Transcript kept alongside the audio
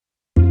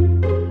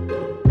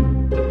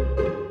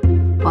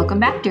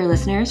Welcome back, dear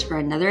listeners, for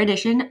another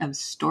edition of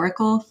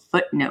Historical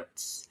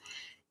Footnotes.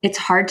 It's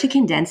hard to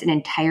condense an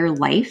entire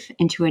life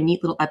into a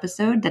neat little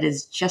episode that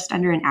is just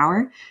under an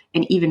hour,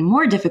 and even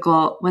more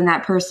difficult when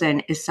that person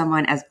is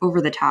someone as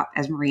over the top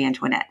as Marie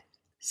Antoinette.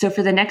 So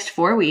for the next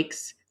 4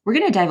 weeks, we're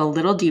going to dive a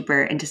little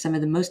deeper into some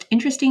of the most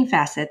interesting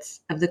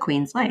facets of the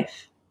Queen's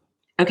life.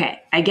 Okay,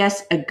 I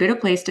guess a good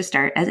place to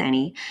start as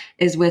any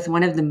is with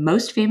one of the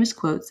most famous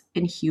quotes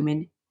in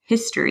human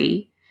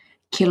history,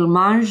 Qu'ils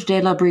mangent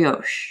de la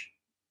brioche.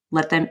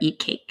 Let them eat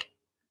cake.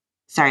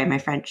 Sorry, my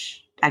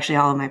French. Actually,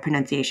 all of my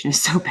pronunciation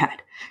is so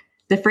bad.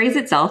 The phrase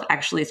itself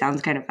actually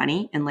sounds kind of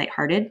funny and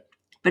lighthearted,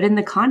 but in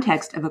the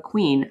context of a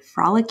queen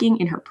frolicking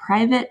in her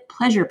private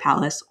pleasure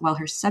palace while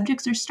her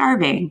subjects are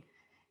starving,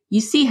 you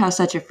see how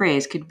such a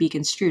phrase could be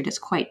construed as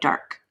quite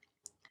dark.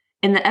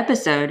 In the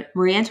episode,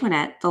 Marie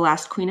Antoinette, the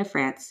last queen of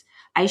France,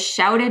 I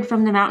shouted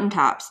from the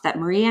mountaintops that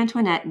Marie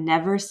Antoinette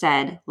never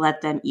said,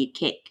 "Let them eat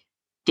cake."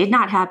 Did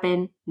not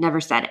happen,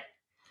 never said it.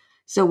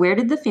 So where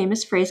did the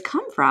famous phrase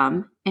come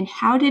from, and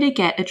how did it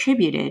get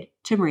attributed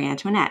to Marie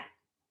Antoinette?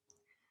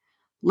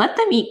 Let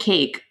them eat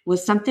cake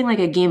was something like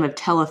a game of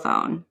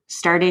telephone,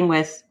 starting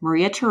with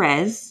Maria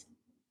Therese.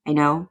 I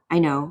know,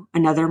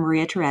 another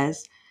Maria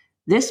Therese.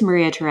 This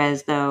Maria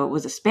Therese, though,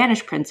 was a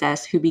Spanish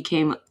princess who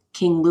became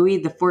King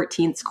Louis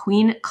XIV's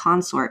queen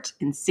consort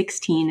in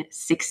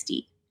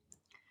 1660.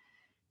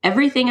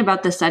 Everything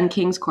about the Sun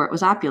King's court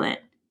was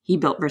opulent. He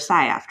built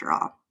Versailles, after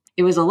all.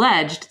 It was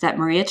alleged that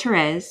Maria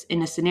Therese,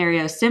 in a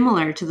scenario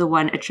similar to the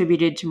one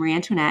attributed to Marie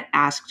Antoinette,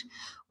 asked,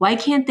 why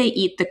can't they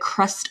eat the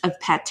crust of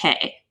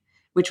pâté,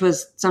 which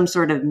was some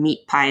sort of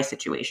meat pie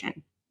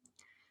situation.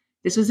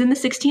 This was in the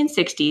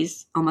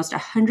 1660s, almost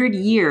 100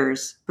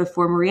 years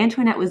before Marie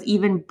Antoinette was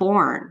even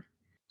born.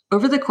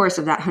 Over the course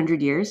of that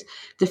 100 years,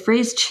 the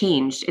phrase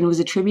changed and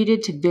was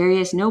attributed to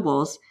various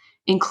nobles,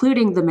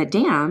 including the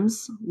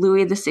Madames,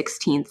 Louis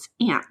XVI's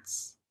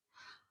aunts.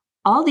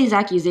 All these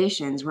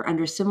accusations were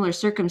under similar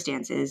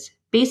circumstances,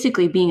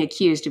 basically being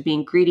accused of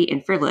being greedy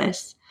and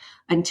frivolous,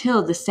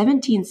 until the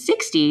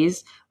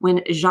 1760s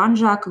when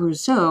Jean-Jacques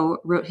Rousseau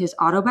wrote his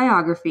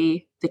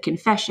autobiography, The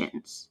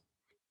Confessions.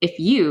 If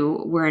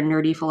you were a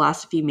nerdy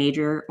philosophy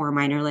major or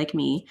minor like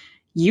me,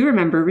 you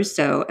remember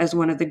Rousseau as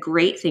one of the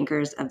great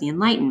thinkers of the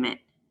Enlightenment.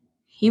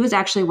 He was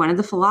actually one of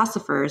the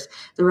philosophers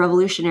the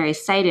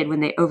revolutionaries cited when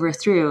they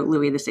overthrew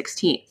Louis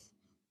XVI.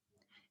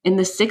 In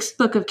the 6th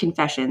book of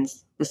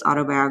Confessions, this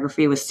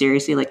autobiography was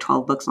seriously like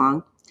 12 books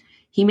long,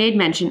 he made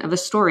mention of a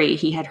story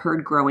he had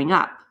heard growing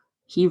up.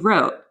 He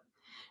wrote,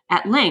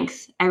 "At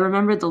length, I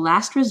remembered the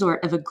last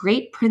resort of a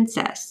great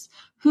princess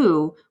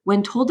who,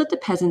 when told that the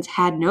peasants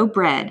had no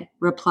bread,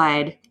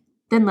 replied,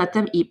 'Then let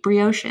them eat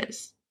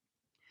brioches.'"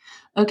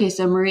 Okay,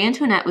 so Marie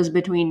Antoinette was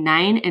between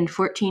 9 and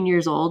 14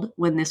 years old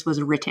when this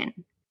was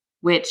written,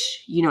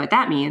 which, you know what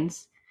that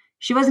means.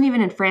 She wasn't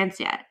even in France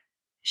yet.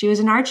 She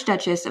was an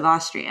Archduchess of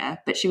Austria,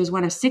 but she was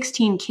one of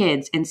 16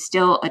 kids and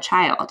still a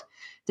child.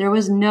 There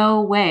was no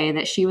way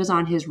that she was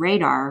on his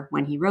radar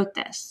when he wrote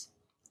this.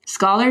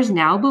 Scholars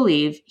now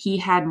believe he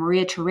had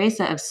Maria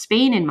Theresa of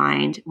Spain in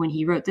mind when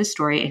he wrote this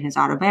story in his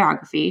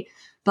autobiography,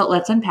 but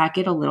let's unpack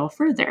it a little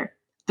further.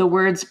 The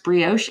words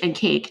brioche and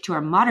cake, to our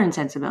modern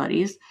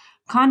sensibilities,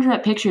 conjure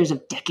up pictures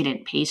of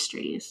decadent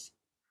pastries.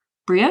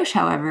 Brioche,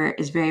 however,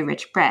 is very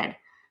rich bread,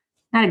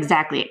 not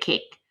exactly a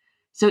cake.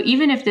 So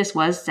even if this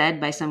was said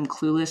by some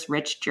clueless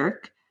rich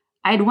jerk,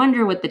 I'd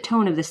wonder what the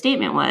tone of the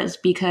statement was,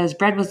 because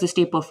bread was the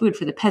staple food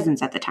for the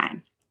peasants at the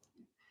time.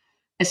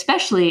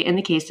 Especially in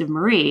the case of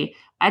Marie,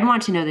 I'd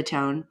want to know the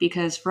tone,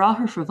 because for all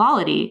her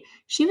frivolity,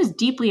 she was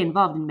deeply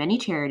involved in many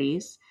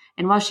charities,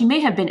 and while she may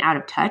have been out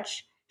of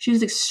touch, she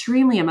was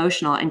extremely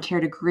emotional and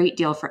cared a great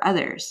deal for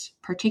others,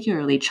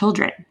 particularly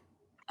children.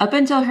 Up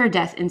until her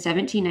death in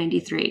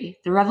 1793,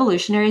 the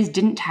revolutionaries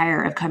didn't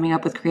tire of coming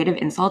up with creative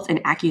insults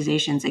and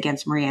accusations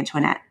against Marie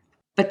Antoinette.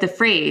 But the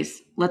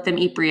phrase, "let them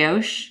eat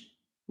brioche,"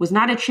 was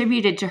not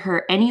attributed to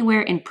her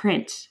anywhere in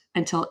print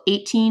until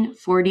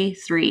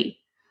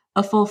 1843,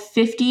 a full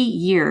 50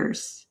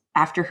 years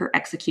after her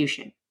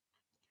execution.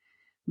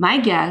 My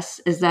guess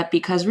is that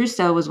because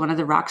Rousseau was one of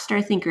the rock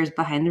star thinkers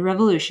behind the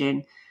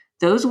revolution,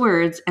 those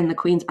words and the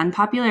Queen's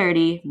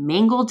unpopularity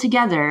mangled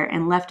together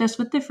and left us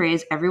with the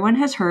phrase everyone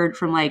has heard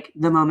from like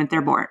the moment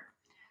they're born.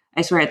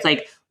 I swear it's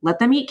like, let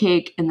them eat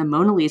cake and the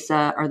Mona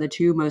Lisa are the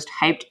two most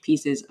hyped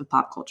pieces of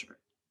pop culture.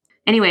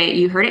 Anyway,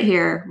 you heard it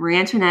here. Marie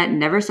Antoinette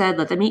never said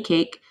let them eat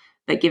cake,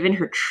 but given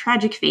her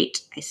tragic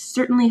fate, I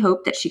certainly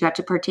hope that she got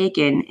to partake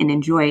in and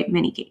enjoy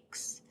many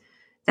cakes.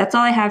 That's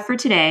all I have for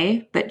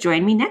today, but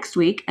join me next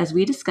week as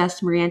we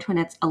discuss Marie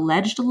Antoinette's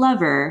alleged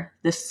lover,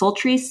 the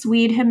sultry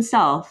Swede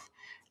himself,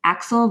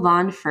 Axel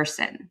von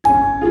Fersen.